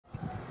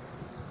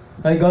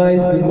Hi guys,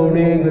 good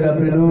morning, good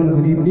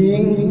afternoon, good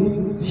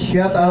evening.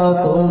 Shout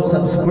out to all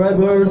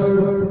subscribers,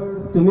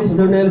 to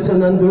Mr.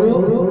 Nelson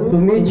Andu, to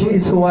Mitch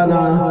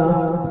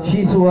Iswana.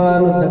 She's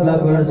one of the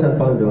vloggers and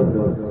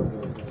founder.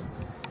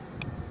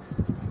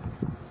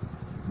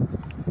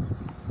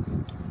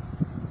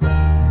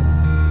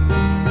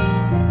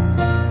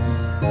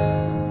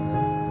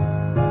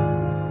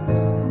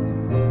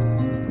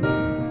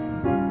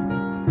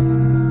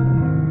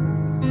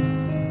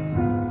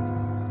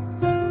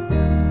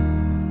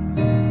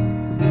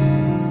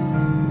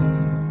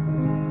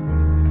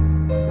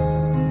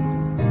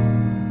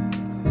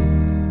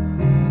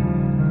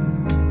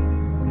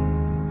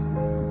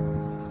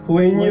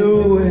 When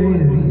you're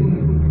weary,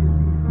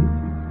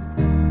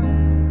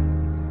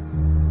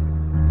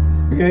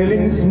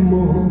 feeling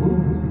small,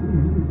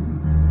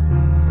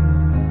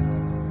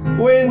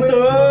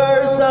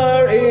 winters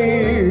are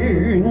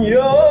in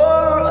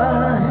your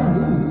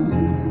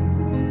eyes,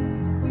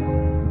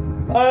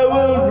 I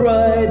will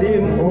dry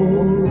them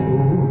all.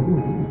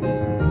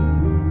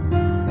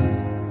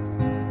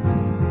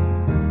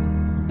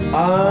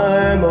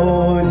 I'm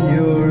on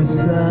your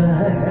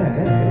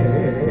side,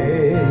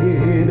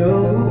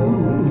 oh,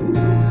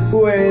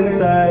 when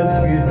times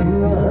get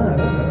rough,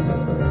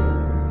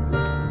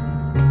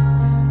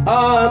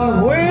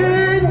 and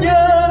when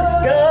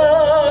just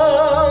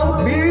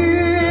can't be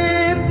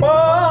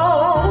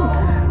found,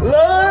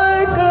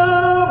 like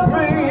a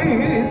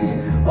bridge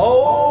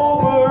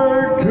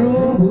over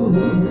troubled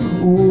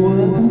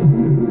water,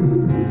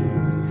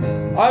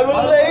 I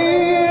will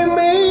lay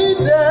me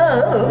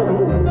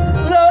down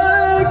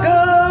like a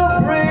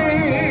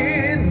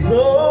bridge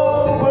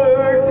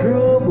over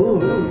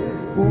troubled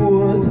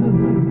water.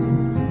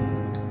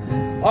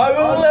 I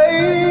will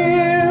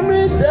lay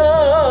me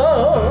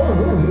down.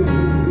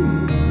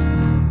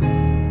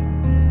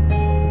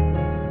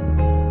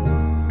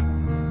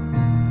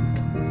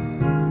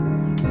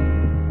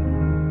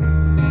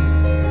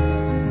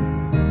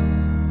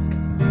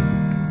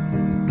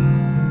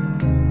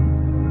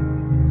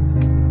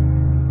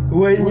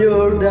 When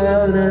you're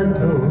down and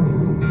out,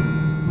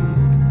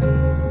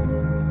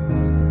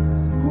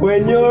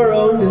 when you're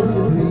on the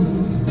street,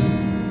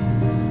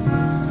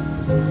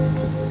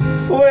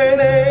 when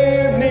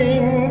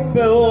evening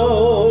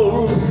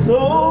falls so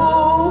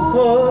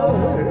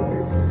hard,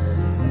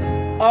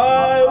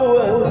 I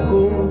will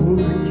comfort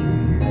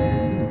you.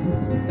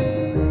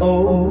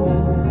 Oh,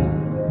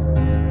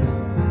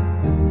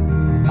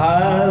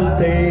 I'll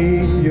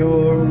take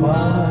your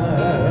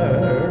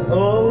part.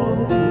 Oh,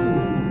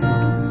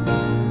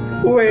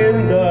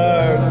 when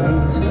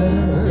darkness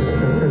comes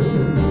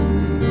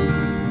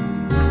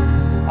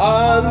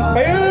and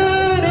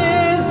pain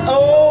is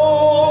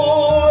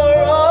all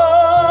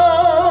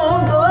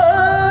around,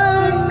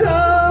 like a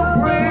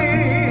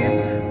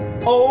bridge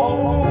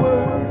over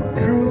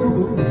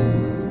troubled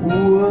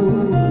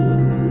water,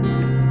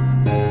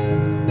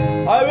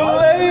 I will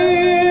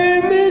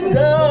lay me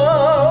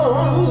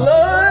down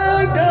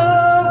like a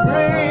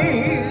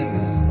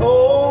bridge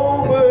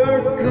over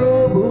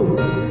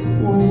troubled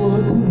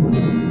water.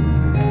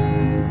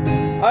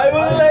 I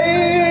will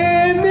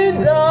lay me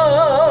down.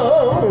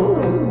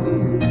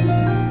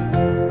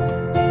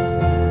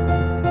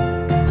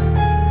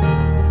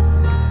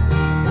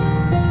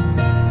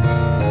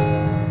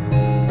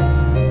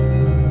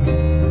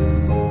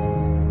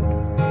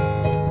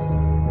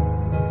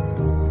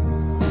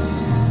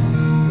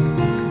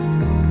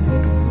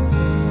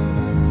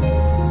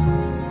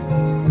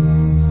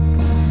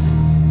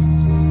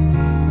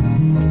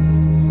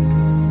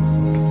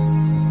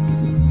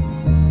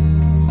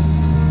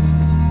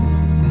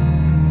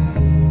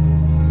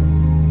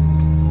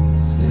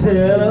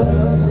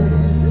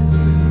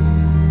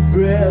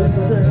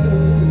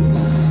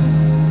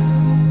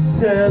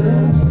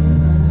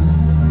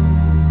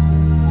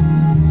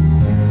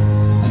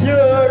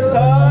 Your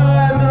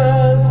time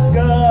has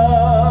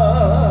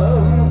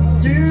come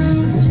to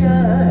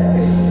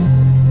shine.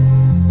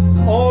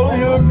 All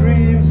your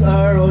dreams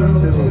are on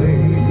the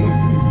way.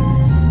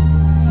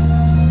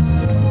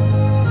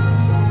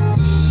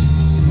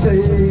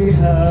 Say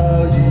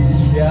how you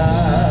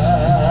shine.